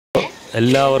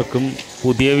എല്ലാവർക്കും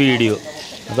പുതിയ വീഡിയോ.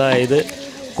 അതായത്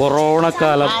കൊറോണ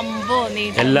കാലം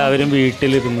എല്ലാവരും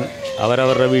വീട്ടിലിരുന്ന്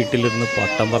അവരവരുടെ വീട്ടിലിരുന്ന്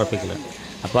പട്ടം പറപ്പിക്കലാണ്.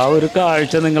 അപ്പോൾ ആ ഒരു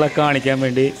കാഴ്ച നിങ്ങളെ കാണിക്കാൻ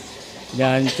വേണ്ടി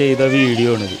ഞാൻ ചെയ്ത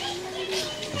വീഡിയോ ആണിത്.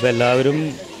 അപ്പോൾ എല്ലാവരും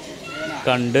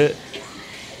കണ്ട്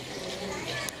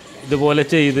ഇതുപോലെ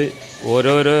ചെയ്ത്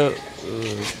ഓരോരോ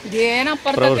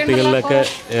പ്രവൃത്തികളിലൊക്കെ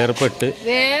ഏർപ്പെട്ട്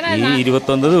ഈ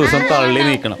 21 ദിവസം തള്ളി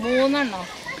നീക്കണം.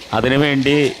 അതിനു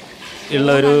വേണ്ടി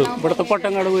ഉള്ള ഒരു ഇവിടുത്തെ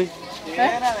പട്ടങ്ങാട് പോയി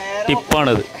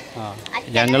ടിപ്പാണിത്.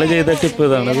 ഞങ്ങൾ ചെയ്ത ടിപ്പ്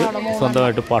ഇതാണിത്.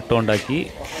 സ്വന്തമായിട്ട് പട്ടം ഉണ്ടാക്കി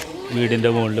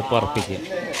വീടിൻ്റെ മുകളിൽ പറപ്പിക്കുക.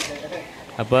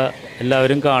 അപ്പോൾ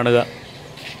എല്ലാവരും കാണുക.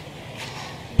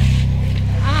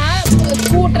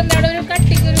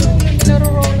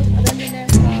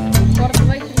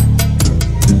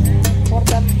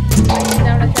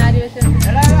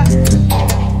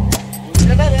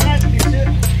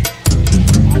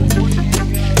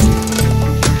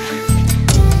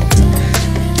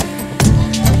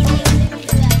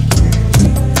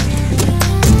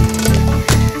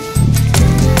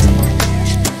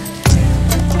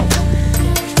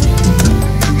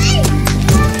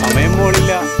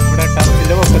 ഇവിടെ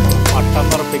ടെറസിൻ്റെ പക്കത്ത് പട്ടം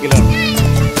പറപ്പിക്കലാണ്.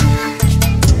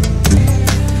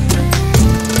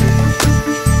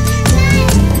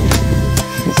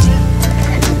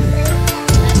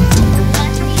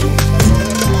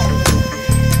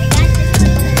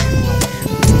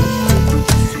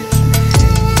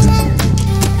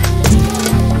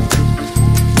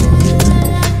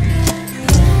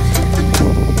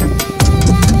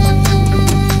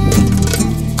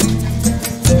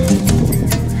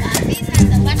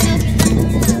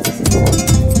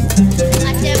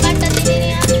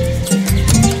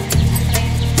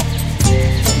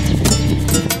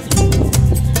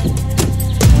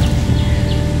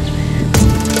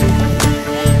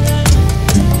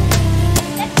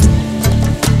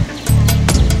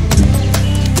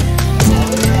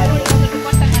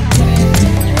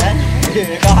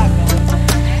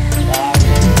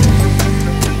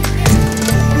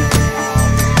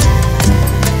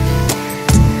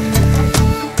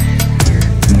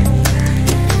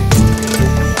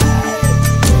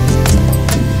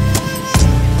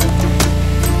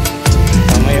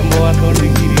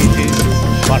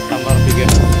 പട്ടം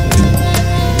പറപ്പിക്കണം.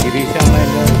 ഗിരീഷാണ്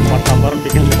എൻ്റെ പട്ടം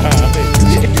പറപ്പിക്കുന്നത്.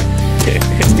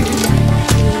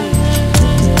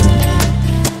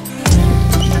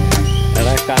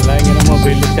 എടാ കഥ ഇങ്ങനെ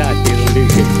മൊബൈലിൽ ചാറ്റ്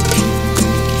ചെയ്തുകൊണ്ടിരിക്കും.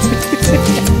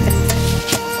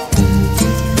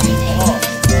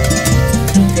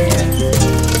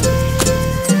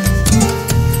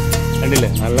 കണ്ടില്ലേ,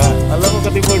 നല്ല നല്ല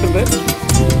മുഖത്തിൽ പോയിട്ടുണ്ട്.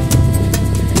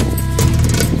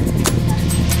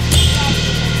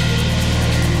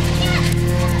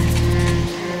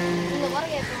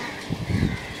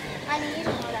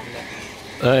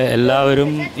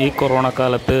 എല്ലാവരും ഈ കൊറോണ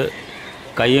കാലത്ത്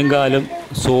കയ്യും കാലും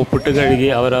സോപ്പിട്ട് കഴുകി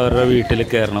അവരവരുടെ വീട്ടിൽ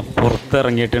കയറണം.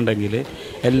 പുറത്തിറങ്ങിയിട്ടുണ്ടെങ്കിൽ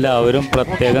എല്ലാവരും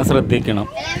പ്രത്യേകം ശ്രദ്ധിക്കണം.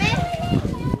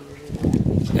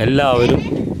 എല്ലാവരും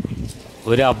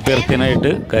ഒരു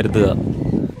അഭ്യർത്ഥനയായിട്ട് കരുതുക.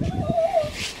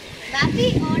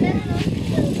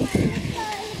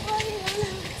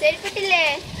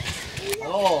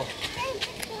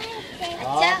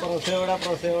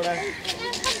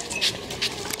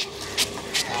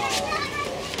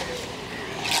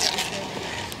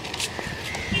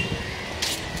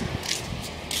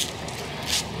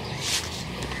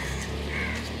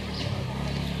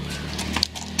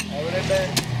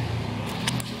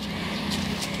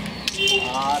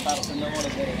 ടെറസിൻ്റെ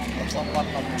മുകളിൽ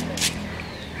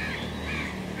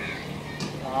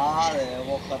അതെ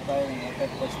പൊക്കത്തായി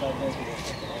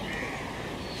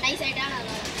നൈസായിട്ടാണ്.